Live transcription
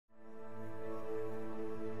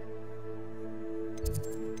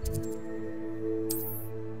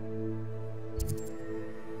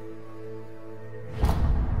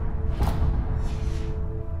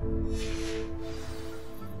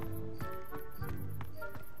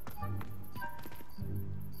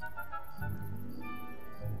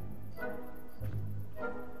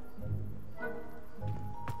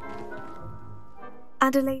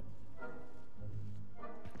Adelaide.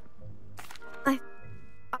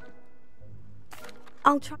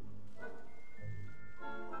 I'll try.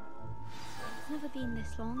 It's never been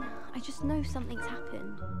this long. I just know something's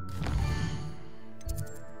happened.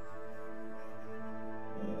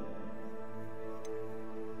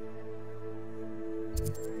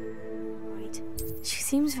 Right. She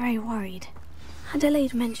seems very worried.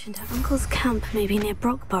 Adelaide mentioned her uncle's camp may be near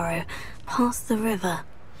Brockborough, past the river.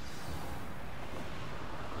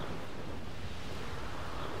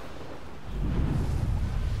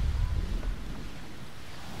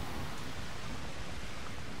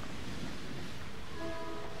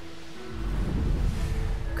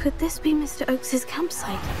 Could this be Mr. Oakes's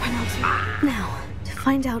campsite? Now, to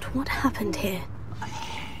find out what happened here.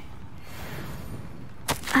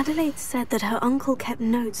 Adelaide said that her uncle kept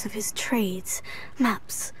notes of his trades,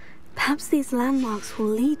 maps. Perhaps these landmarks will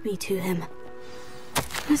lead me to him.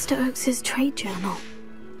 Mr. Oakes's trade journal.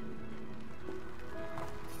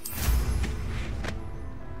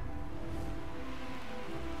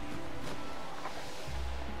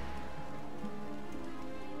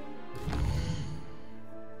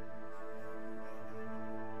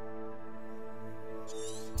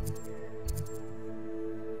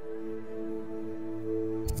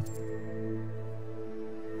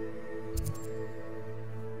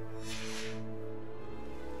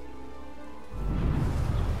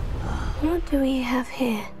 What do we have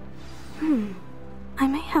here? I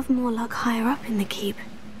may have more luck higher up in the keep.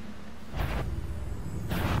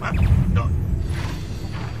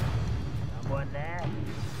 Someone there?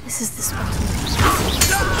 This is the spot.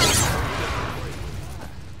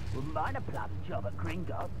 Wouldn't mind a plum job at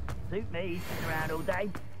Gringotts. Suit me, sitting around all day.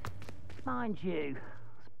 Mind you.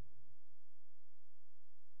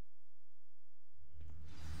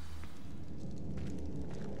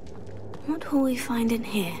 What will we find in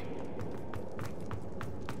here?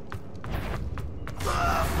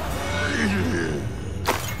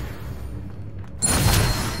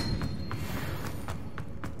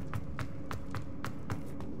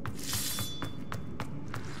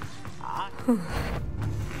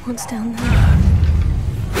 What's down there?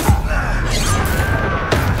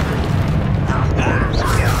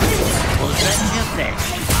 Was that your best?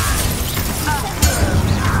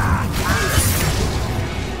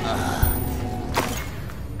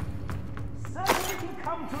 So we can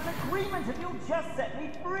come to an agreement if you'll just set me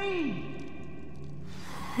free!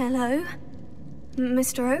 Hello?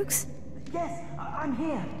 Mr. Oakes? Yes, I'm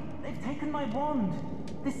here. They've taken my wand.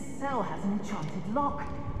 This cell has an enchanted lock.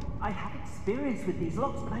 I have experience with these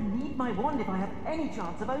locks, but I need my wand if I have any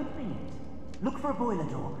chance of opening it. Look for a boiler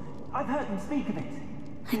door. I've heard them speak of it.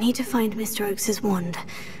 I need to find Mr. Oakes's wand.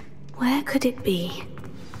 Where could it be?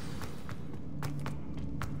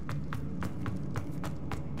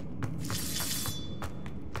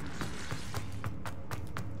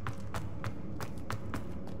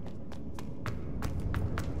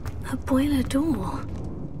 A boiler door.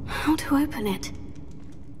 How to open it?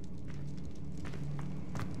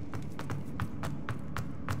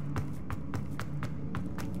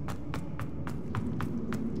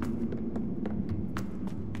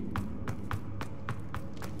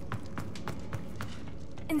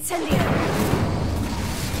 Incendio!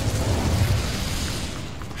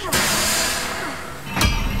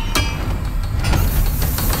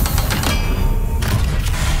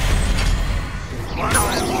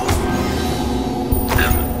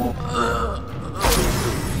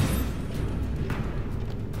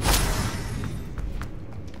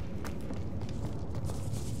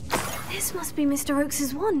 This must be Mr.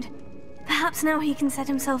 Oakes's wand. Perhaps now he can set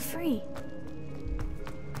himself free.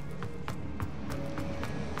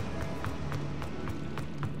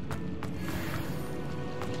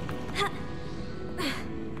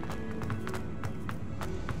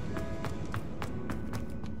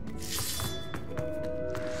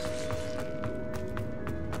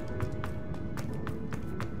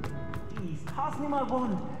 Pass me my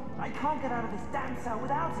wand. I can't get out of this damn cell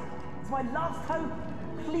without it. It's my last hope.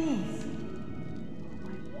 Please.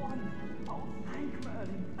 My wand. Oh, thank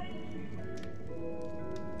Merlin. Thank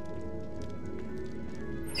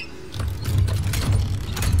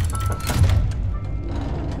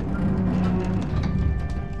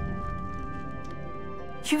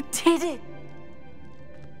you. You did it!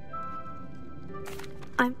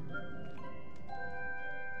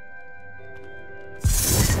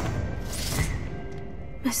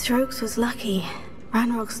 Mr. Oakes was lucky.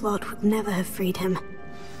 Ranrock's lot would never have freed him.